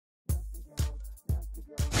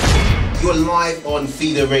you're live on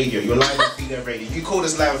Feeder Radio. You're live on Feeder Radio. You called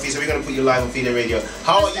us live on Feeder, so we're going to put you live on Feeder Radio.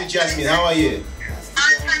 How are you, Jasmine? How are you?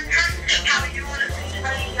 I'm fantastic. How are you all on Feeder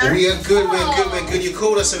Radio? We are good, we're good. You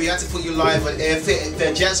called us, so we had to put you live on air.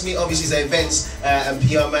 Jasmine, obviously, is the events and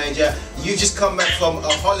PR manager. You just come back from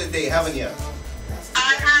a holiday, haven't you?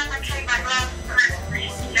 I have. I came back last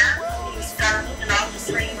week. We've done the last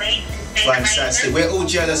 3 weeks. Fantastic. We're all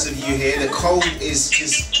jealous of you here. The cold is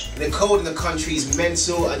just, the cold in the country is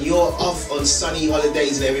mental, and you're off on sunny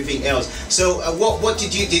holidays and everything else. So, what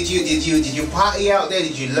did you party out there?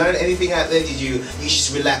 Did you learn anything out there? Did you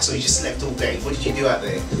just relax, or you just slept all day? What did you do out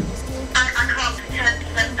there? I can't pretend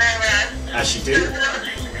that there As you do. There's a lot of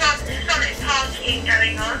solid partying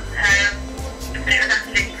going on. It was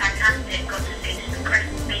absolutely fantastic. Got to see some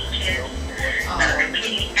Christmas beaches.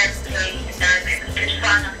 Completely empty. It was good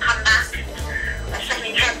fun. I've come back. I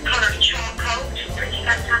suddenly turned the colour of charcoal, which is pretty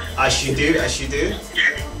fantastic. As you do.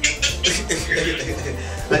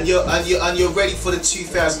 and you're ready for the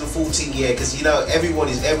 2014 year, because you know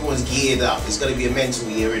everyone's geared up. It's going to be a mental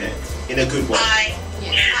year, isn't it? In a good way. I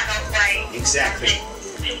cannot wait. Exactly.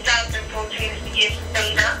 2014 is the year to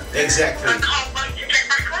stay up. Exactly. I can't wait to get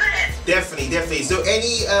back on it. Definitely. So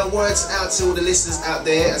any words out to all the listeners out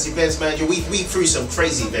there as events manager? We threw some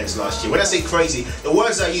crazy events last year. When I say crazy, the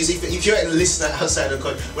words I use, if you're a listener outside the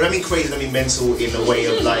country, when I mean crazy, I mean mental in the way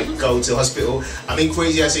of like go to hospital. I mean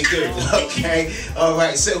crazy, I say good. Okay. All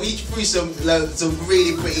right. So we threw some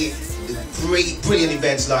really brilliant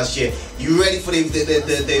events last year. You ready for the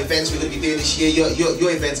events we're going to be doing this year?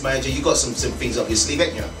 Your events manager, you got some things up your sleeve,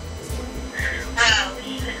 haven't you? Well,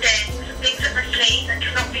 there's some things up my sleeve that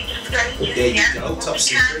cannot be disclosed. There you go, top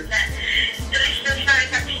secret. The listeners know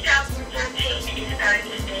that 2014 is going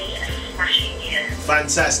to be a smashing year.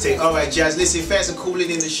 Fantastic. All right, Jazz. Listen, thanks for calling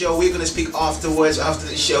in the show. We're going to speak afterwards, after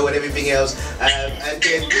the show and everything else. And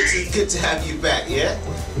then good to have you back. Yeah.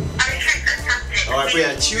 Okay, fantastic. All right,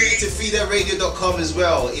 brilliant. Tune in to feederradio.com as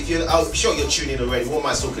well. If you're, I'm sure you're tuning in already. What am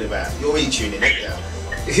I talking about? You're already tuning in. Yeah.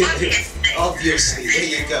 Obviously. There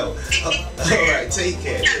you go. All right. Take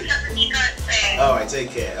care. Catch up with you guys soon. All right.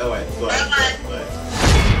 Take care. All right. Bye. Bye. Bye.